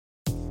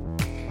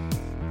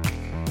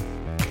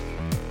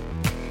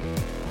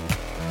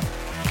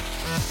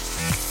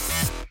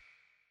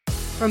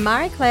From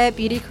Marie Claire,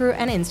 Beauty Crew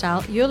and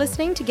InStyle, you're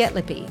listening to Get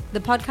Lippy, the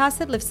podcast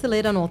that lifts the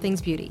lid on all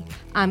things beauty.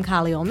 I'm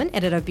Carly Allman,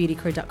 editor of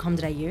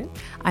beautycrew.com.au.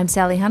 I'm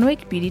Sally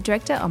Hunwick, Beauty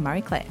Director on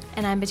Marie Claire.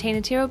 And I'm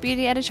Bettina Tyrrell,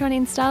 Beauty Editor on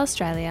InStyle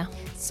Australia.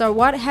 So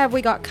what have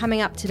we got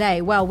coming up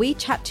today? Well, we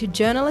chat to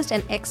journalist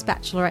and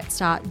ex-Bachelorette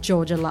star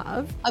Georgia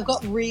Love. I've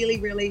got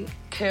really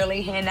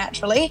curly hair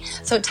naturally,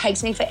 so it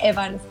takes me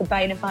forever and it's the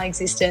bane of my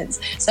existence.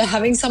 So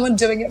having someone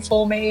doing it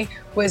for me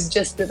was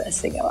just the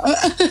best thing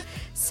ever.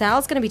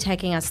 Sal's going to be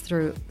taking us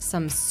through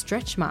some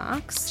stretch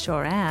marks.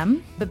 Sure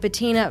am. But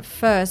Bettina,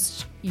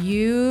 first,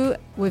 you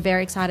were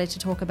very excited to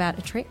talk about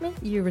a treatment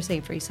you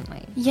received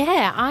recently.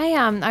 Yeah,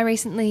 I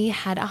recently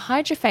had a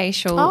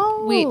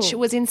hydrofacial, which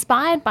was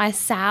inspired by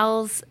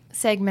Sal's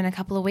segment a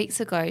couple of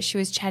weeks ago. She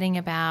was chatting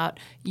about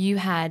you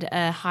had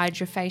a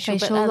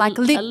hydrofacial,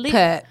 lip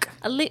perk.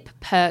 A lip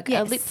perk,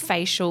 Yes. a lip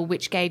facial,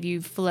 which gave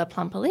you fuller,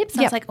 plumper lips.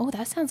 I was like, oh,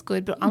 that sounds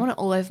good, but I want it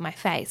all over my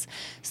face.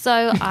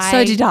 So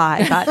So did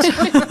I,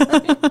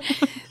 but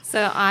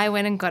So I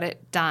went and got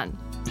it done.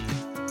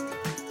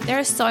 There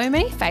are so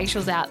many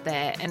facials out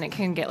there and it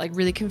can get like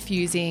really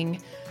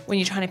confusing when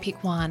you're trying to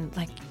pick one.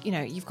 Like, you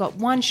know, you've got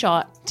one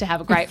shot to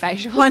have a great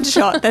facial. one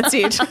shot, that's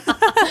it.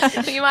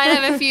 You might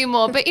have a few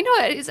more, but you know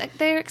what? It's like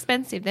they're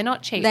expensive. They're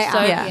not cheap. They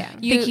are, yeah.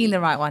 Picking the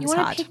right one you is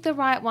want hard. to pick the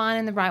right one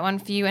and the right one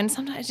for you. And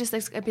sometimes it's just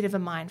like a bit of a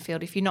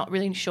minefield if you're not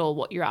really sure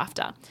what you're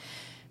after.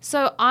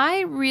 So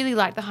I really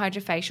like the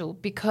hydrofacial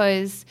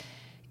because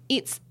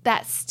it's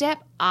that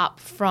step up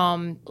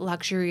from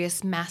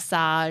luxurious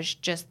massage,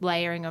 just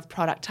layering of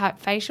product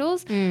type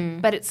facials,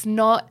 but it's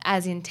not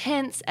as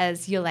intense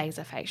as your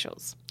laser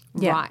facials.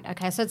 Yeah. Right,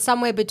 okay. So it's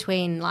somewhere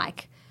between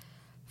like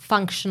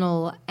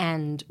functional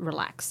and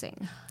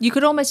relaxing. You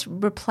could almost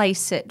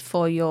replace it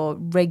for your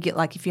regular,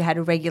 like if you had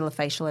a regular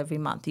facial every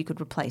month, you could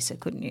replace it,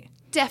 couldn't you?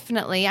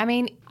 Definitely. I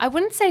mean, I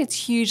wouldn't say it's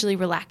hugely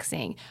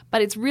relaxing,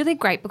 but it's really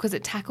great because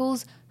it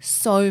tackles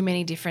so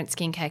many different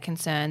skincare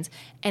concerns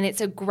and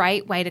it's a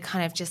great way to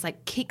kind of just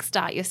like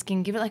kickstart your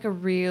skin, give it like a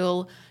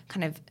real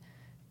kind of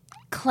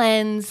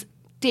cleanse,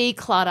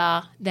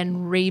 declutter, then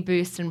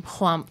reboost and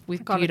plump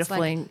with beautiful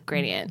like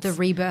ingredients. The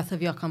rebirth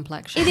of your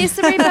complexion. It is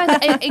the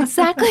rebirth. It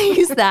exactly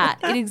is that.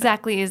 It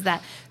exactly is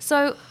that.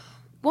 So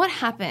what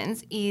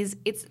happens is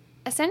it's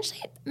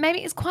essentially maybe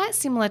it's quite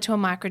similar to a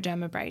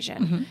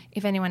microdermabrasion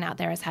if anyone out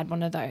there has had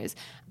one of those.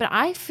 But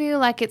I feel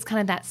like it's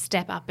kind of that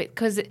step up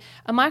because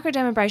a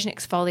microdermabrasion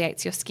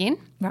exfoliates your skin.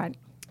 Right.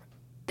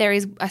 There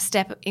is an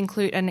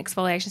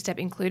exfoliation step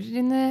included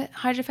in the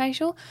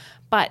hydrofacial,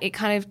 but it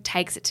kind of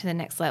takes it to the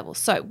next level.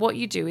 So what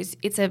you do is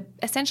it's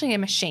essentially a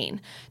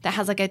machine that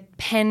has like a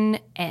pen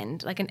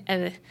end, like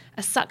a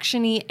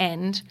suction-y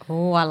end.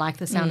 Oh, I like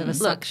the sound of a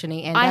suction-y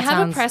end. I That have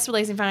sounds- a press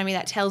release in front of me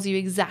that tells you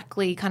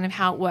exactly kind of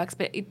how it works,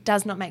 but it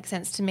does not make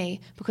sense to me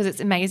because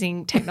it's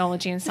amazing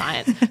technology and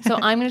science. So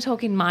I'm going to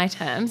talk in my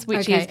terms,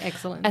 which Okay, is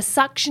excellent. a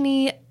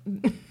suction-y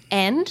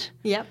end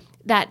Yep.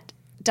 that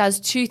does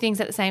two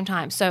things at the same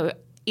time. So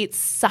it's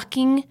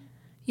sucking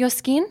your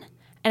skin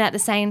and at the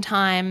same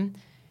time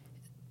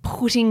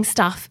putting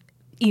stuff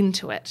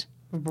into it.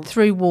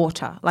 Through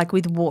water, like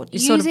with water.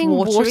 It's Using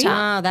sort of watery. water.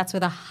 Ah, that's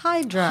where the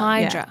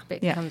Hydra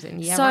bit Yeah. comes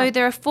in. Yeah, So right.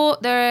 there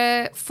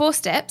are four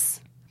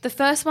steps. The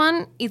first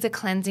one is a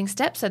cleansing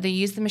step. So they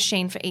use the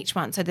machine for each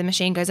one. So the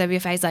machine goes over your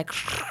face like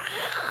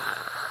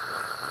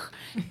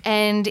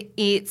and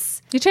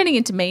it's You're turning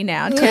into me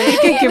now.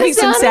 Giving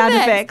some sound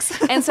effects.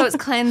 And so it's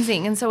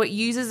cleansing. And so it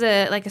uses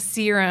a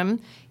serum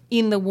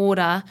in the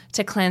water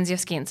to cleanse your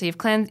skin. So you're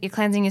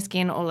cleansing your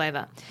skin all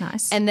over.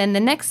 Nice. And then the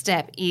next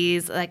step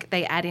is like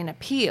they add in a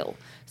peel.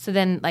 So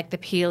then like the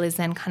peel is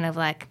then kind of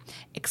like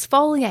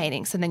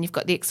exfoliating. So then you've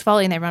got the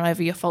exfoliant and they run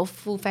over your full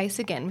face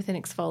again with an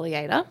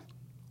exfoliator.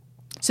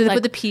 So they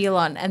put the peel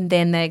on and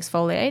then they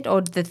exfoliate,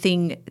 or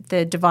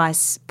the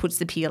device puts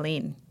the peel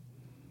in?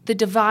 The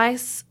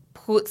device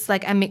puts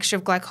like a mixture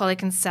of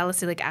glycolic and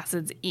salicylic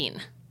acids in.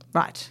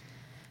 Right.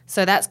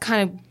 So that's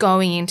kind of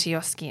going into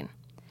your skin.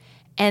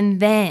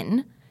 And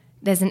then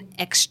there's an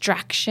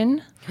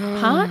extraction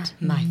part.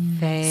 My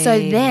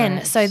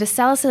favorite. So the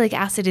salicylic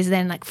acid is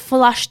then like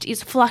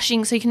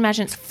flushing. So you can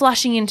imagine it's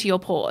flushing into your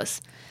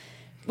pores,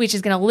 which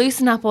is going to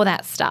loosen up all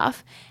that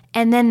stuff.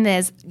 And then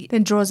there's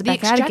Then draws it the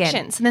back out extraction.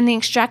 again. So then the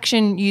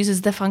extraction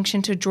uses the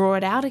function to draw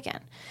it out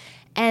again.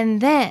 And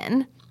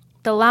then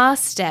the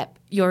last step,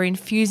 you're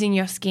infusing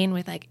your skin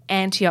with like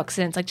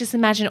antioxidants. Like just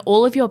imagine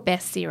all of your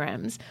best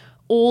serums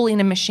all in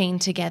a machine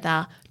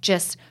together,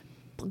 just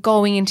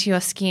going into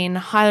your skin,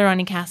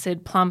 hyaluronic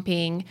acid,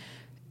 plumping,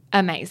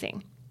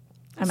 amazing.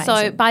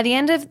 So by the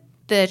end of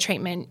the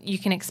treatment, you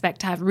can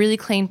expect to have really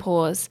clean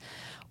pores,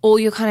 all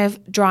your kind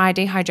of dry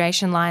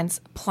dehydration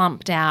lines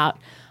plumped out.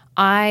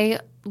 I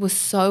was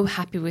so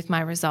happy with my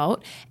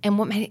result. And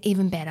what made it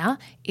even better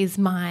is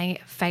my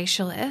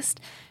facialist,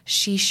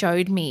 she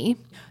showed me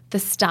the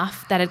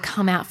stuff that had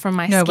come out from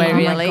my No skin. way,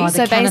 really? Oh my God,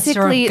 So the canister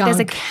basically of there's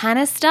a gunk.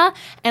 canister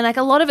and like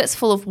a lot of it's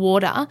full of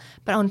water,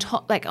 but on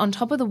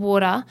top of the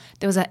water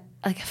there was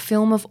like a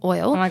film of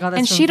oil. Oh my God, that's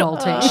and from she'd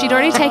Vaulting. she'd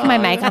already taken my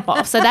makeup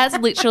off, so that's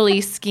literally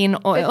skin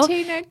oil.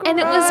 Bettina, and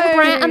it was gross.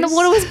 brown, and the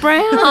water was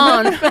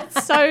brown. But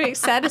so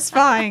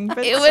satisfying. But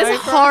It so was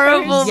gross.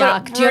 horrible,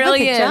 Yuck. but Do you have a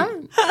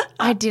brilliant.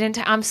 I didn't.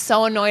 I'm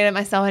so annoyed at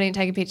myself. I didn't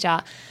take a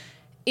picture.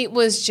 It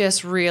was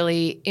just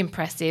really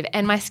impressive,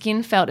 and my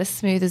skin felt as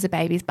smooth as a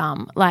baby's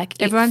bum. Like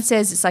Everyone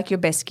says it's like your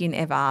best skin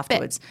ever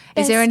afterwards. best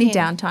Is there any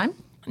skin. downtime?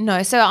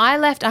 No, so I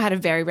left. I had a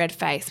very red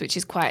face, which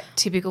is quite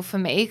typical for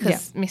me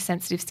because my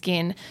sensitive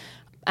skin.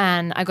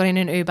 And I got in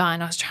an Uber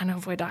and I was trying to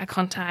avoid eye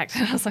contact.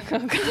 And I was like, oh,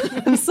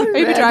 God, I'm so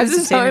Uber red. drivers This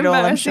have is so seen it all,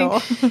 I'm embarrassing.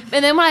 sure.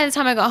 And then by the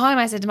time I got home,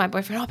 I said to my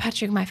boyfriend, oh,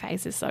 Patrick, my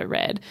face is so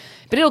red.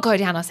 But it'll go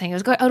down. I was saying,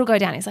 it'll go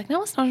down. He's like,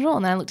 no, it's not at all.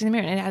 And then I looked in the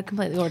mirror and it had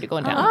completely already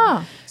gone down.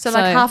 Oh, so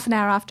like half an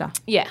hour after.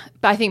 Yeah.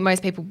 But I think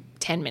most people,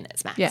 10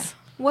 minutes max. Yeah.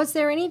 Was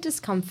there any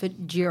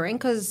discomfort during?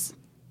 Because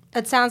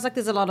it sounds like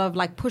there's a lot of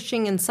like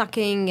pushing and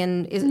sucking,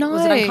 and was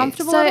it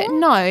uncomfortable? So at all?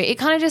 no, it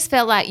kind of just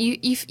felt like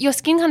your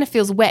skin kind of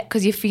feels wet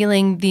because you're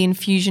feeling the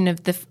infusion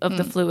of the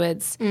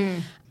fluids,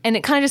 and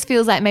it kind of just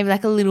feels like maybe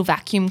like a little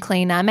vacuum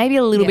cleaner, maybe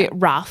a little bit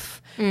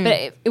rough,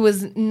 but it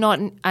was not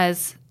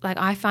as like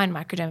I find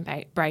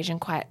microdermabrasion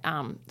quite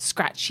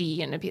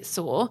scratchy and a bit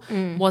sore.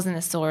 Wasn't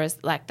as sore as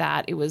like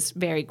that. It was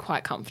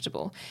quite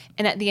comfortable,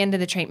 and at the end of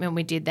the treatment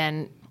we did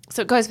then.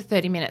 So it goes for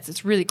 30 minutes.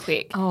 It's really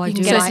quick. Oh, I You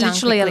do can So get it's it done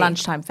literally a quickly.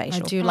 lunchtime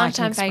facial. I do like an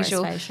Lunchtime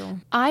express facial.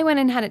 I went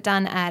and had it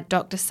done at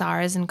Dr.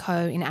 Sarah's and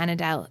Co. in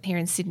Annandale here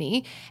in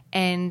Sydney,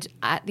 and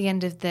at the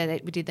end of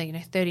we did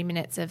 30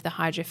 minutes of the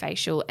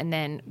hydrofacial, and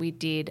then we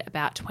did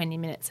about 20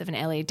 minutes of an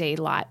LED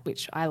light,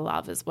 which I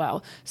love as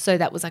well. So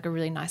that was like a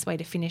really nice way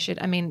to finish it.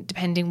 I mean,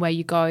 depending where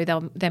you go,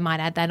 they might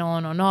add that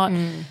on or not.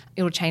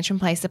 It'll change from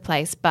place to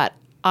place, but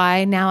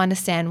I now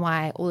understand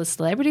why all the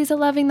celebrities are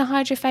loving the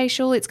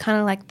hydrofacial. It's kind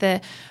of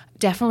like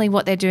definitely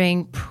what they're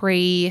doing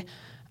pre,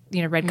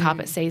 red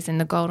carpet season,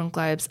 the Golden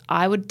Globes.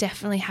 I would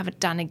definitely have it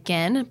done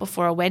again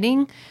before a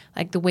wedding,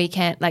 like the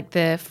weekend, like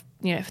the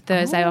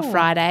Thursday or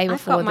Friday I've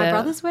before got my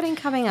brother's wedding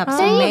coming up, so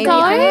There you maybe go.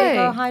 I need to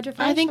go hydrofacial.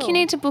 I think you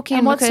need to book in.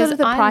 And what's because sort of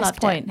the I price loved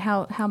it. point?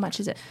 How much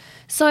is it?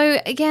 So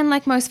again,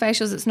 like most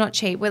facials, it's not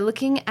cheap. We're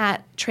looking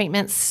at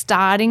treatments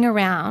starting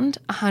around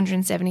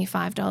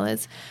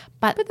 $175,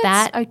 but that's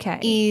that okay.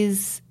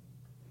 it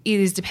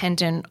is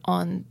dependent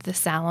on the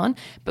salon.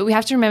 But we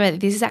have to remember that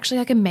this is actually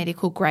like a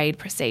medical grade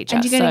procedure.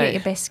 And you're going to So get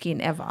your best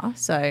skin ever.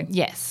 So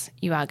yes,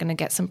 you are going to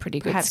get some pretty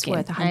good perhaps skin.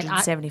 worth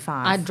 $175.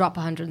 I'd drop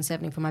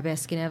 170 for my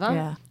best skin ever.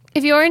 Yeah.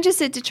 If you're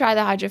interested to try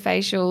the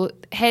hydrofacial,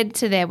 head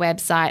to their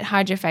website,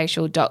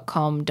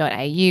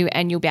 hydrofacial.com.au,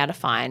 and you'll be able to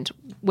find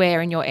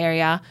where in your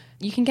area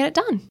you can get it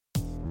done.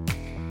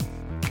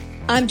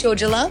 I'm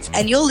Georgia Love,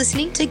 and you're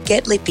listening to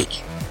Get Lippy.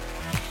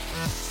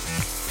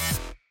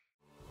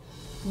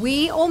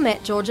 We all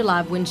met Georgia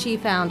Love when she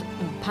found,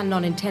 pun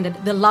not intended,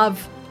 the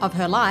love of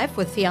her life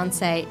with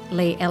fiancé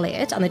Lee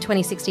Elliott on the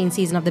 2016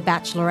 season of The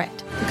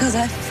Bachelorette. Because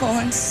I've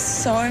fallen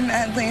so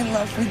madly in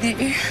love with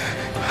you.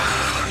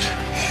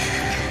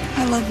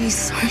 I love you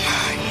so much.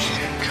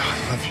 God,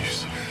 I love you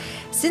so.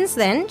 Since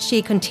then,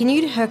 she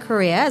continued her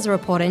career as a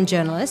reporter and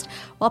journalist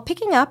while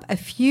picking up a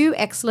few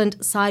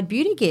excellent side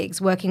beauty gigs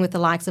working with the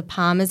likes of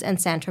Palmer's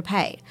and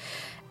Saint-Tropez.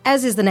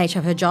 As is the nature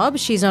of her job,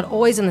 she's not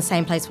always in the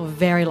same place for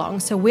very long,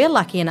 so we're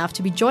lucky enough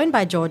to be joined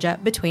by Georgia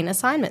between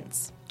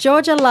assignments.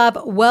 Georgia Love,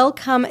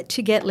 welcome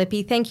to Get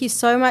Lippy. Thank you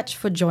so much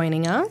for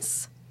joining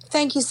us.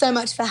 Thank you so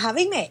much for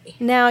having me.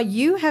 Now,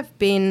 you have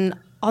been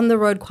on the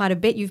road quite a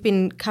bit. You've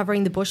been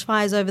covering the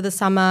bushfires over the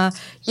summer.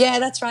 Yeah,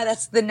 that's right.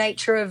 That's the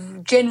nature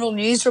of general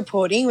news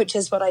reporting, which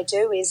is what I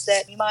do, is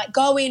that you might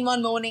go in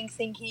one morning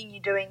thinking you're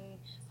doing,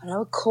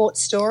 a court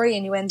story,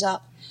 and you end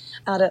up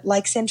out at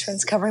Lakes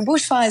Entrance covering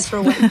bushfires for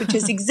a week, which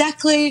is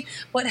exactly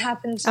what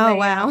happened to me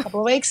a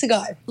couple of weeks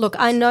ago. Look,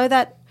 I know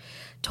that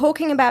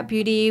talking about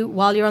beauty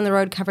while you're on the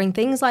road covering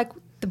things like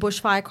the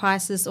bushfire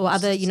crisis or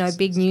other,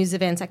 big news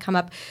events that come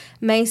up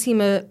may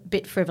seem a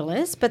bit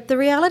frivolous, but the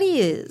reality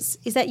is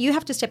that you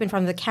have to step in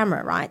front of the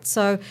camera, right?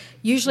 So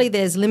usually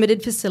there's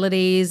limited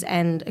facilities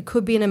and it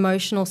could be an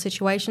emotional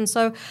situation.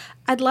 So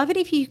I'd love it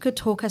if you could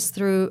talk us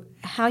through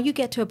how you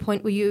get to a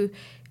point where you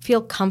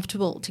feel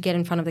comfortable to get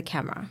in front of the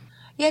camera.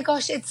 Yeah,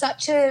 gosh, it's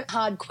such a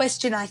hard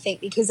question, I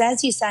think, because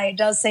as you say, it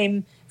does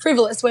seem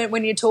frivolous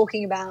when you're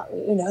talking about,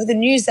 the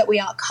news that we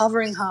are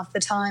covering half the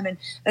time, and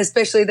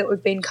especially that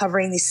we've been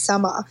covering this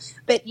summer.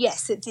 But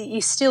yes,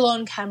 you're still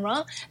on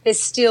camera.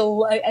 There's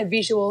still a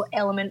visual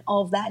element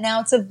of that.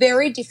 Now, it's a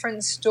very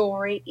different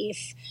story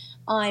if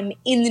I'm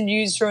in the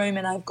newsroom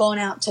and I've gone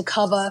out to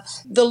cover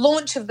the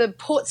launch of the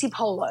Portsea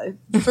Polo,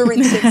 for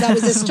instance. That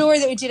was a story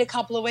that we did a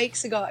couple of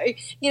weeks ago.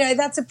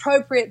 That's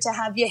appropriate to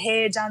have your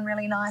hair done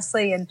really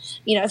nicely and,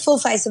 full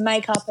face of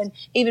makeup and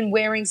even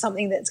wearing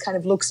something that's kind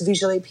of looks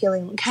visually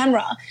appealing on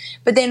camera.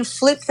 But then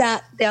flip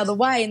that the other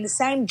way and the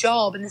same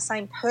job and the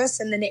same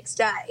person the next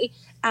day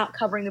out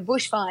covering the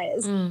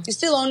bushfires, you're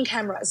still on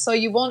camera. So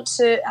you want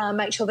to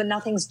make sure that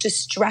nothing's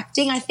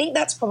distracting. I think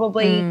that's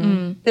probably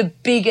the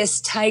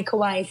biggest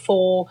takeaway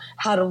for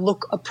how to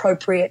look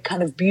appropriate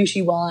kind of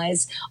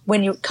beauty-wise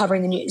when you're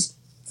covering the news.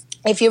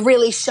 if you're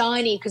really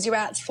shiny because you're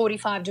out, it's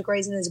 45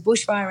 degrees and there's a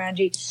bushfire around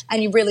you,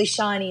 and you're really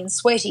shiny and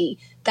sweaty,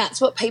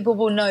 that's what people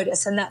will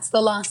notice, and that's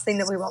the last thing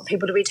that we want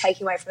people to be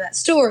taking away from that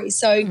story.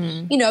 So,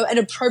 you know, an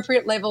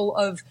appropriate level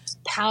of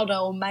powder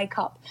or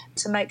makeup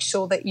to make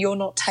sure that you're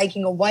not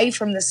taking away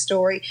from the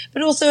story,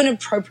 but also an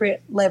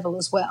appropriate level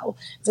as well.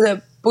 For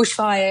the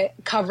bushfire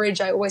coverage,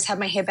 I always had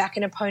my hair back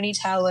in a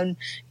ponytail and,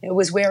 you know,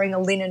 was wearing a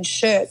linen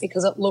shirt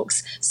because it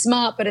looks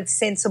smart, but it's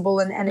sensible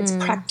and it's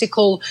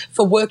practical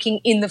for working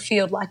in the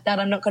field like that.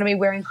 I'm not going to be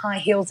wearing high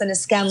heels and a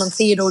Scanlon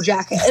Theodore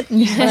jacket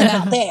when I'm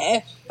out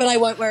there, but I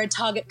won't wear a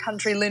Target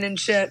Country linen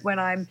shirt when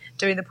I'm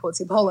doing the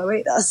Portsea Polo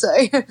either. So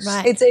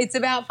it's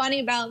about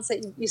finding a balance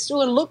that you still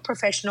want to look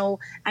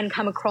professional and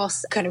come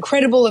across kind of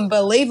credible and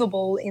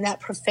believable in that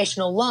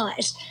professional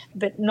light,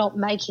 but not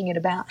making it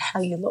about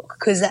how you look,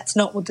 because that's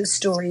not what the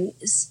story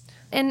is.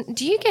 And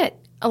do you get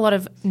a lot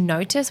of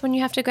notice when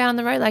you have to go out on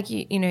the road? Like,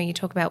 you know, you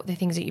talk about the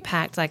things that you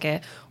packed, like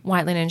a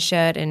white linen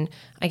shirt, and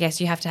I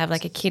guess you have to have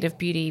like a kit of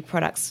beauty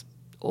products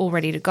all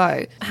ready to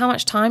go. How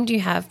much time do you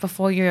have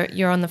before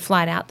you're on the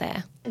flight out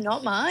there?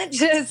 Not much.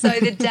 So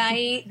the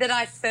day that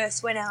I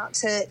first went out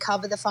to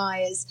cover the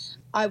fires,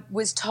 I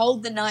was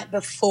told the night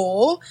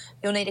before,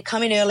 you'll need to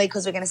come in early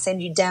because we're going to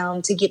send you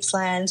down to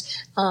Gippsland.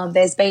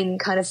 There's been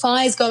kind of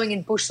fires going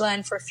in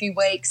bushland for a few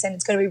weeks and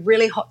it's going to be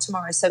really hot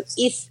tomorrow. So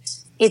if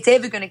it's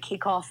ever going to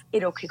kick off,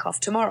 it'll kick off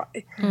tomorrow.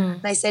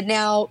 They said,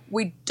 now,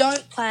 we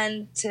don't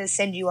plan to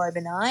send you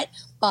overnight,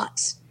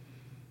 but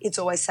it's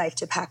always safe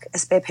to pack a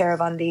spare pair of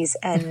undies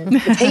and the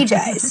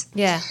PJs.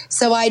 Yeah.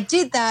 So I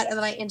did that, and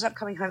then I ended up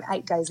coming home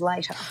 8 days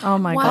later. Oh,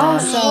 my God.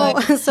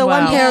 So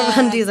one pair of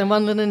undies and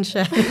one linen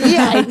shirt.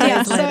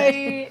 Yeah.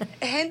 So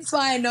hence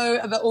why I know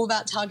all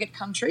about Target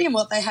Country and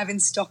what they have in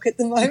stock at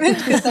the moment,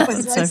 because that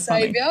was my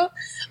saviour.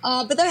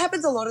 But that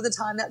happens a lot of the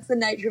time. That's the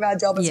nature of our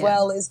job as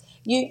well, is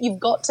you've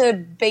got to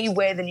be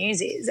where the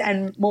news is,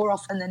 and more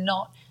often than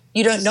not,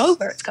 you don't know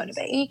where it's going to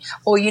be,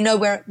 or you know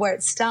where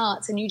it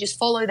starts, and you just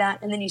follow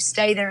that, and then you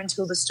stay there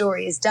until the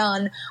story is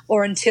done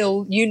or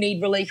until you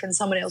need relief and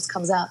someone else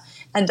comes out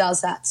and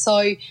does that.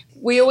 So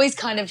we always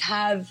kind of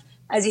have,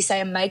 as you say,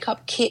 a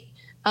makeup kit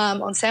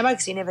on standby,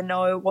 because you never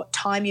know what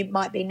time you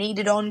might be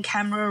needed on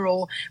camera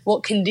or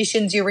what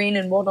conditions you're in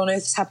and what on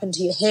earth's happened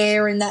to your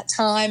hair in that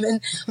time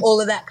and all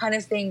of that kind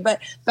of thing.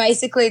 But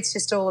basically it's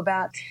just all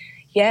about,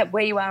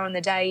 where you are on the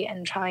day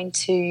and trying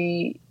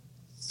to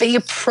be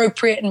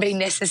appropriate and be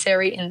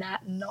necessary in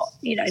that, and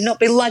not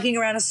be lugging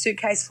around a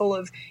suitcase full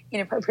of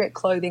inappropriate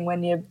clothing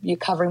when you're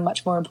covering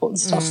much more important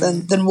stuff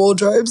than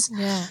wardrobes.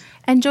 Yeah.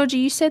 And Georgie,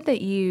 you said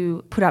that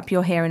you put up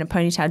your hair in a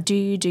ponytail. Do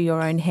you do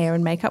your own hair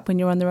and makeup when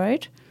you're on the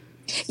road?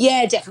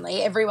 Yeah,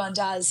 definitely. Everyone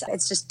does.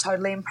 It's just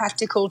totally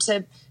impractical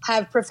to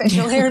have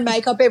professional hair and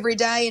makeup every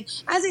day. And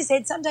as I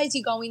said, some days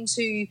you go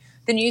into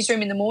the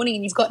newsroom in the morning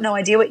and you've got no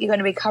idea what you're going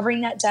to be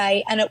covering that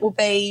day, and it will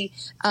be,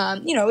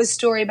 a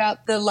story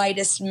about the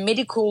latest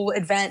medical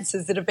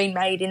advances that have been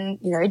made in,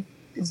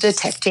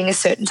 detecting a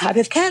certain type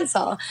of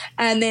cancer.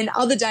 And then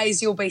other days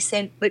you'll be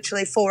sent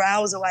literally 4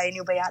 hours away and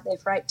you'll be out there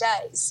for 8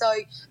 days. So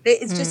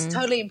it's just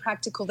totally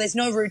impractical. There's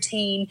no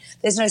routine.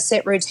 There's no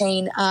set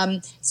routine.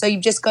 So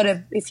you've just got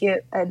to, if you're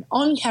an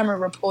on-camera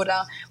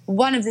reporter,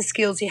 one of the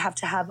skills you have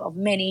to have of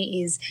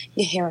many is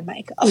your hair and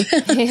makeup.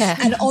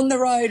 And on the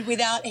road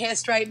without hair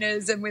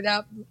straighteners and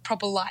without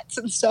proper lights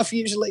and stuff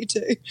usually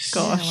too.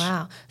 Gosh. Yeah,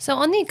 wow. So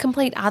on the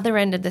complete other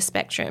end of the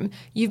spectrum,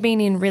 you've been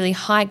in really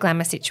high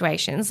glamour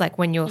situations, like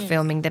when you're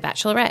filming The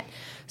Bachelorette.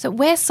 So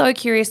we're so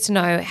curious to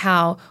know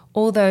how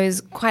all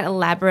those quite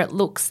elaborate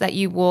looks that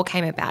you wore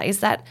came about. Is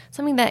that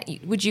something that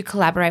would you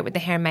collaborate with the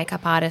hair and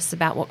makeup artists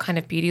about what kind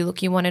of beauty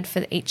look you wanted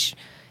for each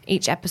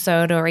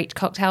episode or each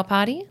cocktail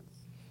party?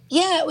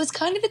 Yeah, it was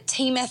kind of a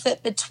team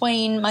effort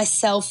between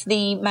myself,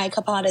 the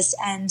makeup artist,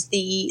 and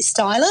the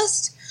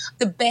stylist.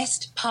 The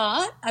best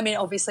part, I mean,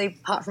 obviously,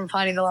 apart from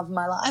finding the love of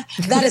my life,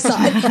 that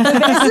aside,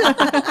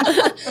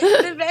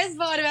 the best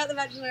part about The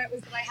Bachelorette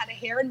was that I had a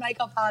hair and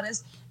makeup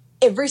artist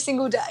every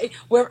single day.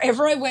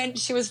 Wherever I went,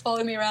 she was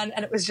following me around,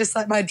 and it was just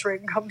like my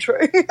dream come true.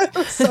 It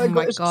was so good. Oh,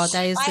 my God,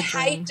 that is the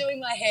dream. I hate doing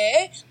my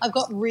hair. I've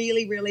got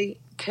really, really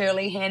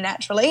curly hair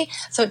naturally,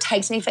 so it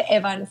takes me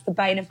forever and it's the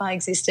bane of my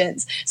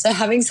existence. So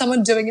having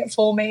someone doing it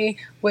for me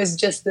was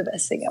just the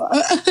best thing ever.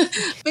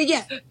 But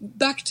yeah,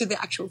 back to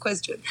the actual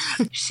question.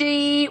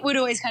 She would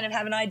always kind of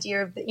have an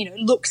idea of the,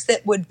 looks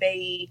that would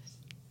be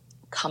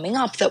coming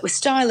up that were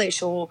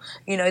stylish or,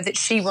 that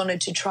she wanted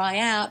to try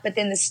out. But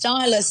then the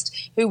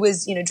stylist who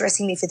was,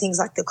 dressing me for things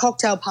like the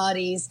cocktail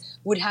parties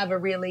would have a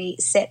really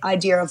set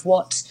idea of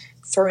what,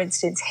 for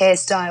instance,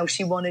 hairstyle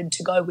she wanted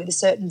to go with a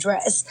certain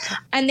dress.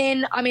 And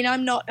then,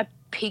 I'm not a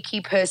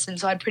picky person,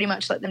 so I'd pretty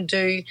much let them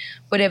do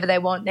whatever they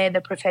want. They're the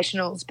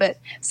professionals. But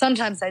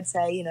sometimes they'd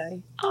say,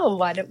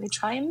 why don't we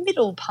try a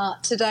middle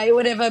part today or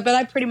whatever. But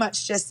I pretty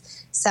much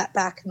just sat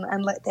back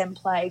and let them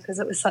play because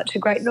it was such a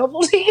great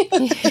novelty.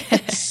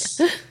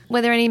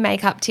 Were there any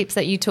makeup tips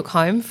that you took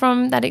home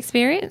from that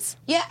experience?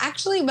 Yeah,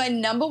 actually my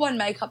number one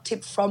makeup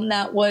tip from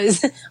that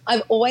was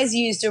I've always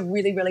used a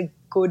really, really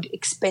good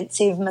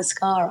expensive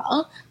mascara,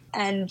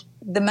 and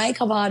the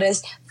makeup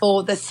artist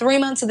for the 3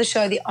 months of the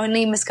show. The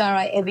only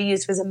mascara I ever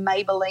used was a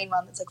Maybelline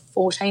one that's like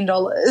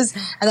 $14.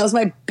 And that was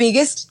my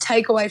biggest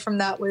takeaway from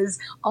that was,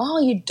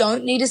 you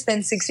don't need to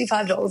spend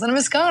 $65 on a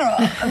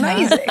mascara.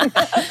 Amazing.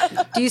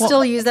 Do you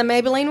still use the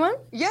Maybelline one?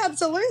 Yeah,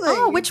 absolutely.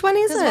 Oh, which one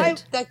is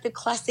it? Like the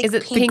classic Is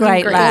it pink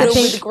Great and Lash?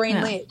 green with the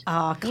green lid.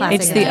 Oh, classic.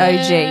 It's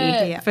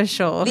the OG for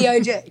sure. The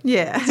OG.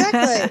 Yeah.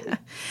 Exactly.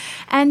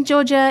 And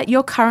Georgia,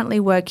 you're currently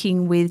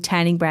working with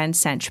tanning brand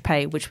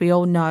Saint-Tropez, which we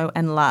all know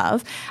and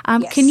love.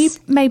 Yes. Can you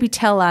maybe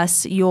tell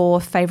us your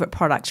favourite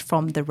product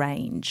from the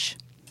range?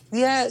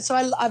 Yeah, so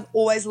I've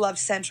always loved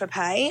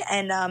Saint-Tropez,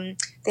 and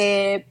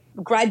their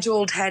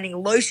gradual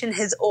tanning lotion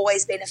has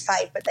always been a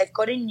fave, but they've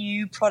got a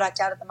new product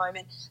out at the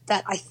moment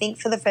that I think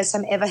for the first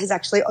time ever has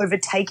actually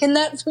overtaken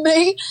that for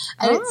me.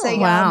 And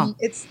wow.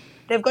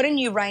 They've got a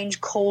new range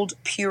called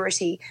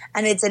Purity,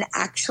 and it's an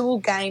actual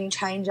game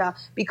changer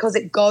because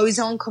it goes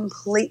on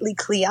completely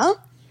clear.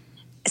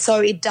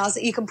 So you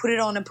can put it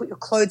on and put your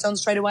clothes on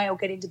straight away or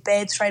get into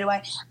bed straight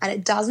away, and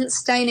it doesn't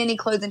stain any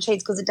clothes and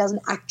sheets because it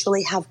doesn't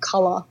actually have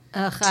colour.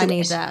 Ugh, I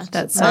need that.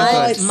 That's so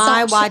good. It's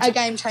such a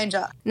game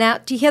changer. Now,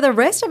 to hear the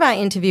rest of our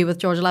interview with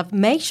Georgia Love,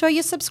 make sure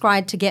you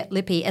subscribe to Get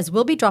Lippy, as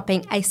we'll be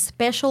dropping a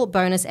special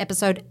bonus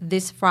episode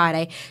this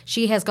Friday.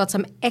 She has got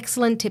some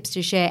excellent tips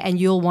to share, and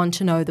you'll want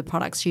to know the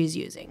products she's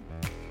using.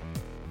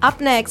 Up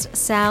next,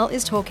 Sal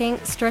is talking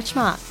stretch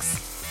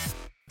marks.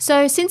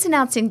 So since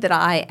announcing that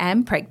I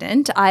am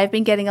pregnant, I've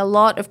been getting a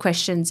lot of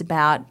questions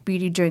about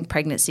beauty during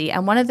pregnancy,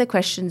 and one of the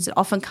questions that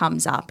often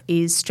comes up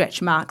is stretch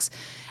marks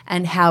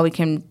and how we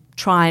can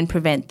try and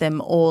prevent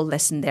them or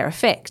lessen their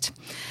effect.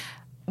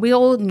 We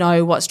all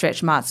know what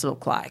stretch marks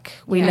look like.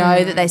 We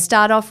know that they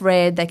start off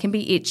red, they can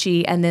be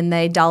itchy, and then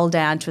they dull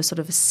down to a sort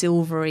of a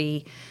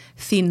silvery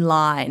thin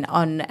line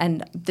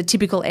and the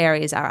typical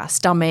areas are our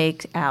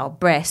stomach, our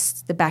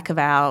breasts, the back of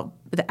our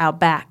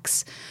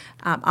backs,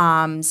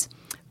 arms,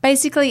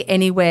 basically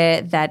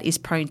anywhere that is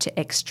prone to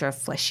extra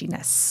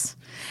fleshiness.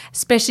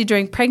 Especially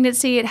during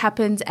pregnancy it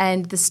happens,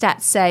 and the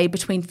stats say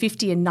between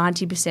 50 and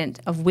 90%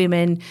 of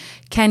women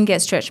can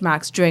get stretch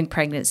marks during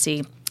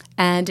pregnancy.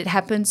 And it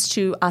happens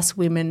to us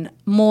women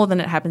more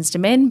than it happens to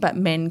men, but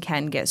men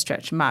can get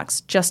stretch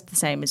marks just the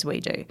same as we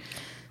do.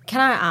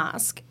 Can I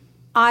ask,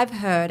 I've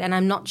heard, and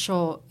I'm not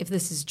sure if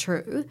this is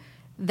true,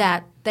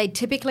 that they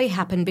typically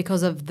happen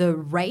because of the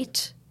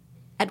rate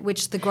at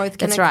which the growth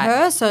can occur.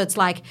 Right. So it's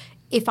like,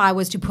 if I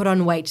was to put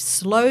on weight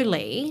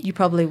slowly, you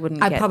probably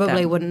wouldn't. I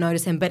probably wouldn't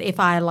notice them. But if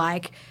I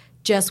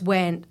just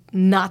went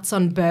nuts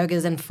on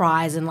burgers and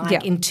fries and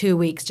in 2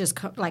 weeks just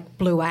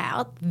blew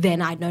out,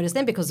 then I'd notice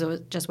them because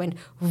it just went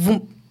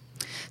vroom.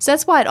 So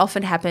that's why it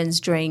often happens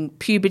during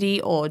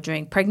puberty or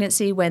during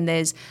pregnancy when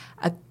there's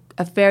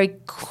a very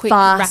quick,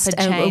 fast,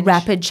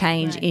 rapid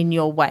change in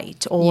your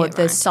weight or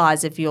the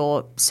size of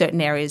your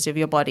certain areas of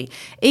your body.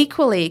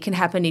 Equally, it can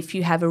happen if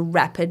you have a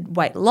rapid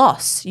weight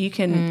loss. You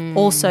can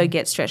also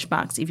get stretch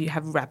marks if you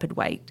have rapid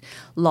weight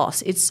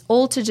loss. It's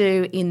all to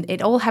do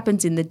it all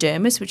happens in the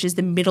dermis, which is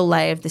the middle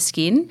layer of the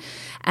skin,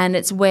 and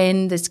it's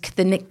when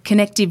the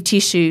connective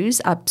tissues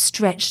are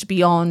stretched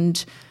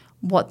beyond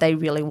what they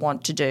really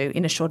want to do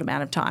in a short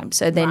amount of time.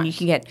 So then you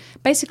can get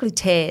basically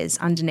tears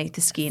underneath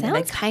the skin.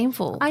 Sounds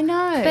painful. I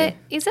know. But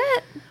is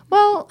it?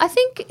 Well, I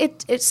think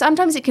it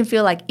sometimes it can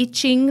feel like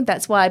itching.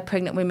 That's why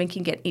pregnant women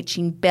can get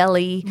itching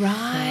belly. Right.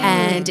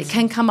 And it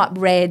can come up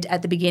red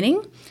at the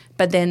beginning,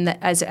 but then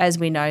as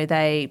we know,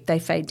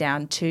 they fade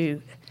down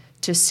to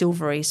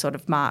silvery sort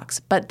of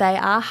marks. But they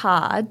are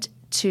hard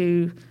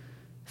to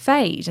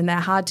fade and they're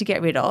hard to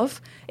get rid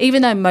of,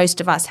 even though most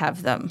of us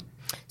have them.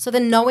 So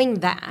then knowing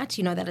that,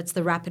 that it's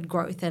the rapid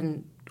growth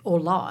or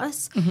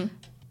loss,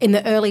 in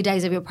the early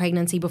days of your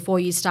pregnancy before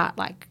you start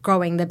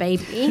growing the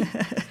baby.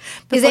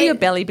 Before your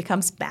belly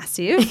becomes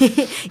massive.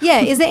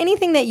 Yeah. Is there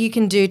anything that you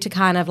can do to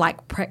kind of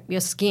prep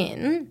your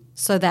skin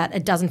so that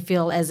it doesn't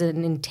feel as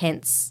an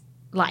intense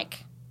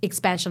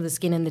expansion of the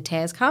skin and the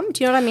tears come?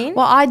 Do you know what I mean?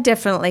 Well, I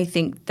definitely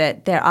think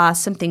that there are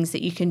some things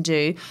that you can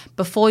do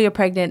before you're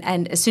pregnant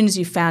and as soon as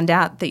you found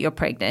out that you're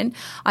pregnant.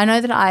 I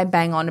know that I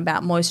bang on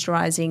about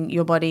moisturising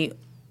your body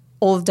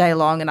all day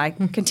long, and I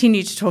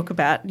continue to talk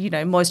about,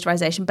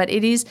 moisturisation, but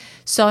it is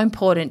so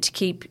important to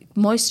keep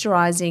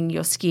moisturising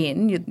your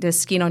skin. The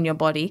skin on your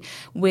body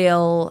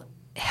will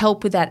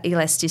help with that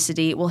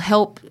elasticity. It will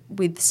help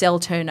with cell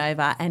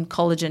turnover and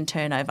collagen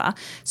turnover.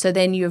 So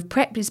then you've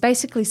prepped, it's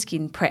basically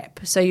skin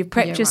prep. So you've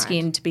prepped your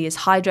skin to be as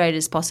hydrated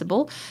as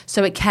possible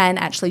so it can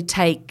actually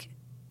take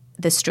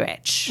the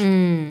stretch.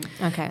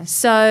 Okay.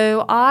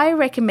 So I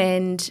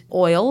recommend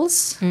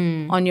oils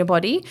on your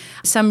body.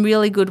 Some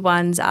really good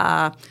ones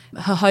are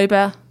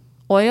jojoba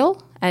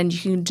oil, and you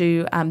can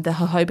do the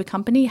jojoba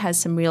company has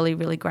some really,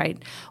 really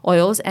great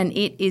oils, and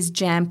it is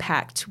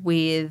jam-packed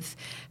with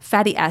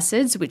fatty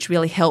acids which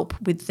really help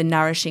with the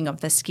nourishing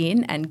of the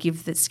skin and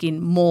give the skin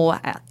more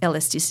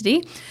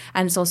elasticity.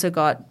 And it's also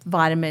got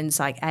vitamins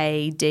like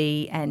A,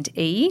 D and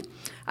E.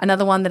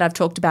 Another one that I've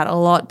talked about a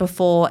lot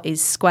before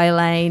is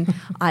squalane.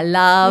 I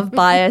love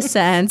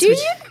Biossance. Do you?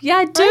 Yeah,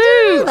 I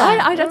do.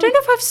 I don't know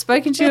if I've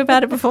spoken to you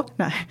about it before.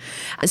 No.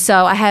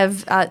 So I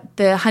have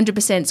the 100%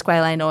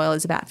 squalane oil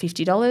is about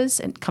 $50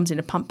 and it comes in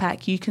a pump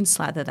pack. You can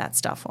slather that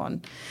stuff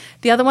on.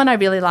 The other one I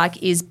really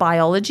like is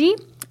Biology,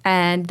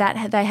 and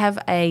that they have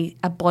a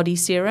body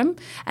serum,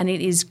 and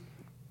it is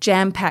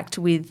jam-packed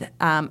with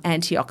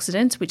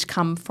antioxidants which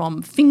come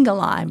from finger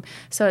lime.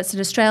 So it's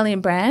an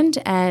Australian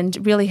brand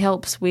and really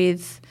helps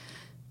with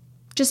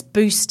just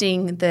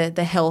boosting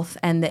the health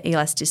and the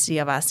elasticity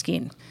of our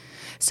skin.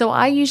 So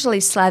I usually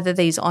slather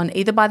these on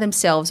either by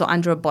themselves or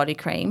under a body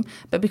cream.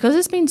 But because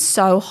it's been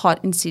so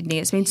hot in Sydney,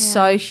 it's been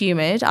so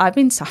humid, I've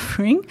been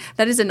suffering.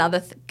 That is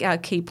another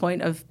key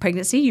point of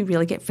pregnancy. You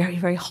really get very,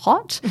 very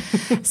hot.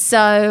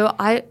 So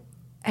I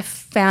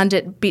found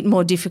it a bit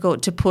more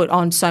difficult to put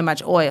on so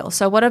much oil.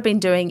 So what I've been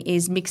doing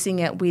is mixing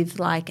it with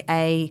like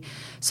a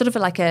sort of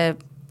like a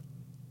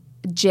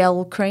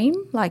gel cream,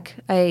 like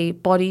a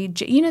body,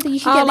 you know, that you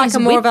can get like these a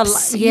more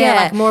whips. of a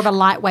like more of a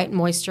lightweight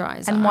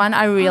moisturizer. And one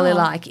I really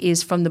like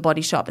is from the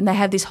Body Shop, and they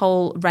have this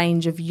whole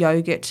range of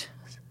yogurt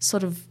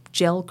sort of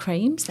gel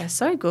creams. They're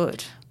so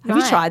good. Have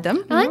you tried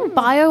them? I think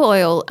Bio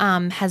Oil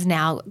has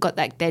now got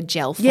like their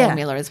gel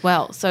formula as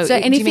well. So do you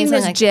mean anything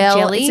that's like gel,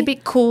 jelly? it's a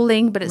bit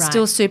cooling, but it's Right.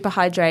 still super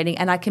hydrating,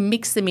 and I can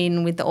mix them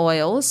in with the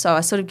oils, so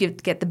I sort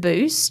of get the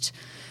boost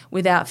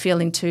without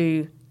feeling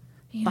too.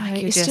 Like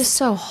you're It's just- just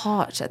so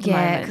hot at the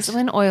Yeah, moment. because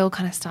when oil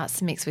kind of starts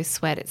to mix with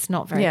sweat, it's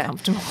not very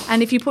comfortable.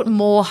 And if you put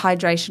more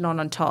hydration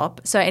on top.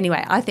 So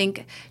anyway, I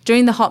think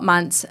during the hot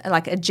months,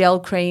 like a gel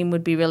cream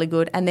would be really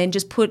good, and then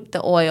just put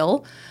the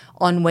oil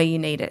on where you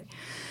need it.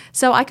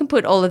 So I can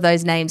put all of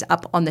those names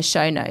up on the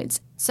show notes.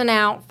 So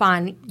now,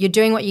 fine, you're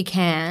doing what you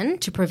can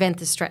to prevent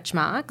the stretch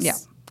marks. Yeah.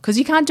 Because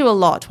you can't do a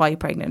lot while you're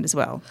pregnant as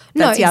well.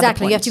 No, That's the other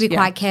exactly. You have to be point.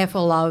 quite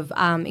careful of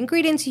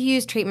ingredients you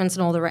use, treatments,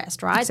 and all the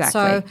rest, right? Exactly.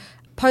 So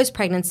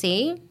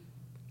post-pregnancy,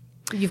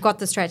 you've got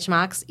the stretch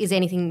marks. Is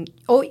anything,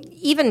 or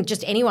even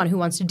just anyone who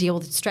wants to deal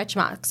with stretch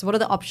marks, what are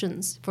the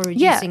options for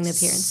reducing the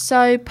appearance?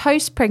 So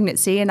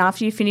post-pregnancy and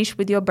after you finish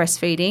with your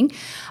breastfeeding,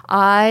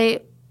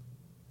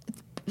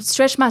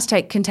 stretch marks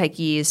can take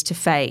years to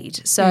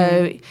fade.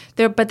 So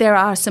there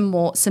are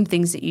some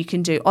things that you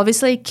can do.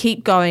 Obviously,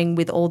 keep going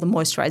with all the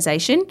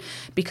moisturization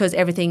because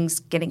everything's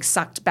getting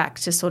sucked back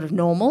to sort of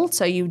normal.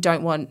 So you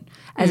don't want,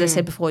 as I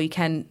said before, you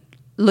can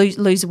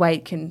lose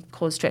weight can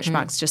cause stretch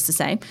marks just the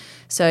same.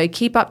 So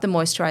keep up the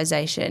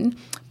moisturization.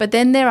 But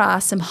then there are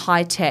some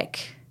high-tech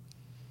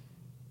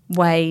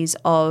ways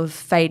of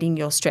fading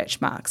your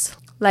stretch marks.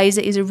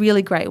 Laser is a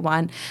really great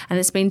one, and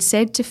it's been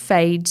said to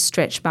fade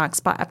stretch marks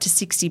by up to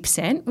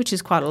 60%, which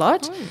is quite a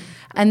lot.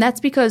 And that's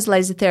because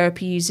laser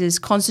therapy uses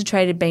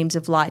concentrated beams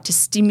of light to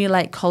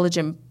stimulate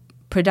collagen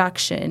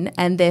production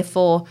and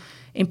therefore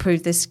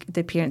improve the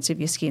appearance of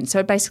your skin. So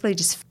it basically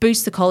just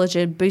boosts the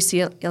collagen, boosts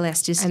the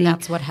elasticity. And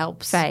that's what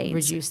helps fades.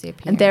 reduce the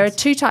appearance. And there are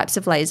two types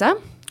of laser.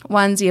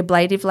 One's the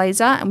ablative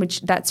laser, and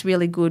which that's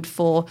really good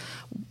for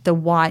the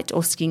white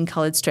or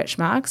skin-coloured stretch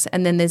marks.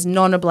 And then there's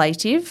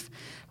non-ablative,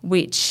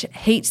 which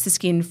heats the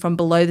skin from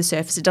below the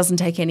surface. It doesn't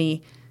take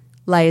any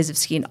layers of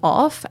skin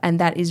off, and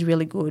that is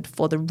really good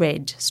for the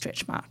red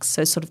stretch marks,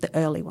 so sort of the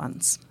early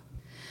ones.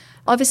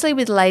 Obviously,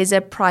 with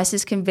laser,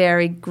 prices can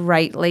vary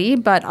greatly,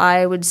 but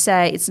I would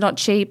say it's not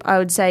cheap. I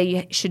would say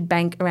you should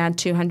bank around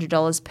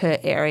 $200 per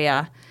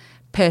area,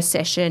 per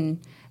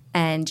session,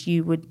 and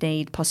you would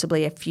need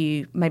possibly a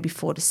few, maybe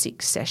 4 to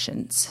 6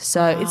 sessions.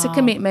 So it's a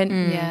commitment.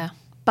 Yeah.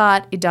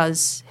 But it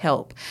does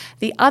help.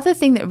 The other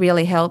thing that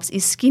really helps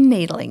is skin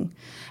needling.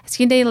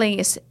 Skin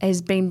needling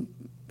has been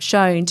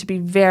shown to be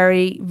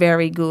very,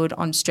 very good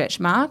on stretch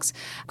marks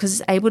because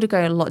it's able to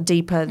go a lot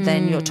deeper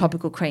than your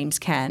topical creams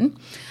can.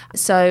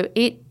 So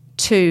it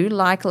too,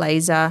 like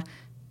laser,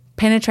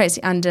 penetrates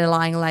the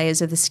underlying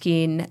layers of the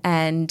skin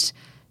and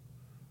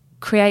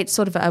creates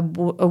sort of a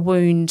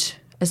wound,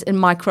 a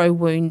micro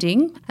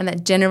wounding, and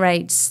that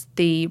generates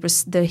the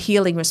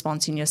healing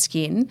response in your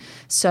skin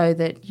so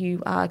that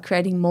you are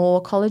creating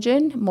more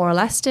collagen, more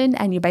elastin,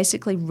 and you're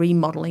basically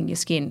remodeling your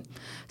skin.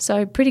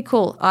 So pretty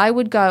cool. I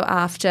would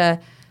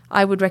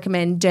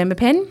recommend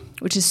Dermapen,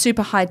 which is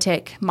super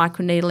high-tech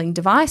microneedling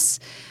device.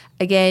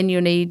 Again,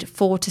 you'll need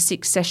 4 to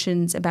 6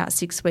 sessions, about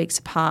 6 weeks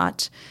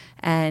apart,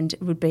 and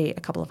it would be a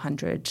couple of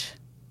hundred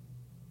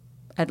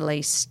at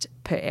least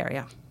per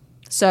area.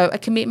 So a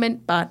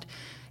commitment, but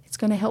it's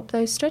going to help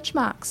those stretch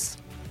marks.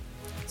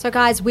 So,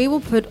 guys, we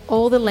will put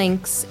all the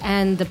links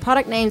and the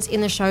product names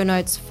in the show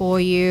notes for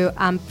you.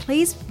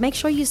 Please make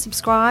sure you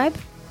subscribe.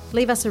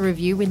 Leave us a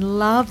review. We'd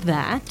love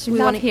that. We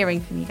love hearing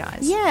from you guys.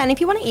 Yeah, and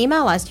if you want to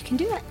email us, you can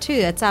do that too.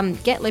 It's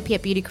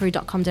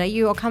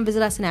getlippy@beautycrew.com.au or come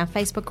visit us in our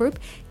Facebook group,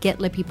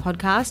 Get Lippy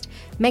Podcast.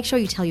 Make sure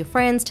you tell your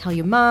friends, tell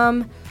your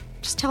mum,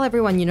 just tell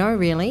everyone you know,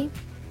 really.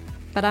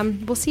 But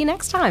we'll see you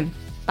next time.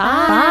 Bye.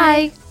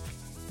 Bye.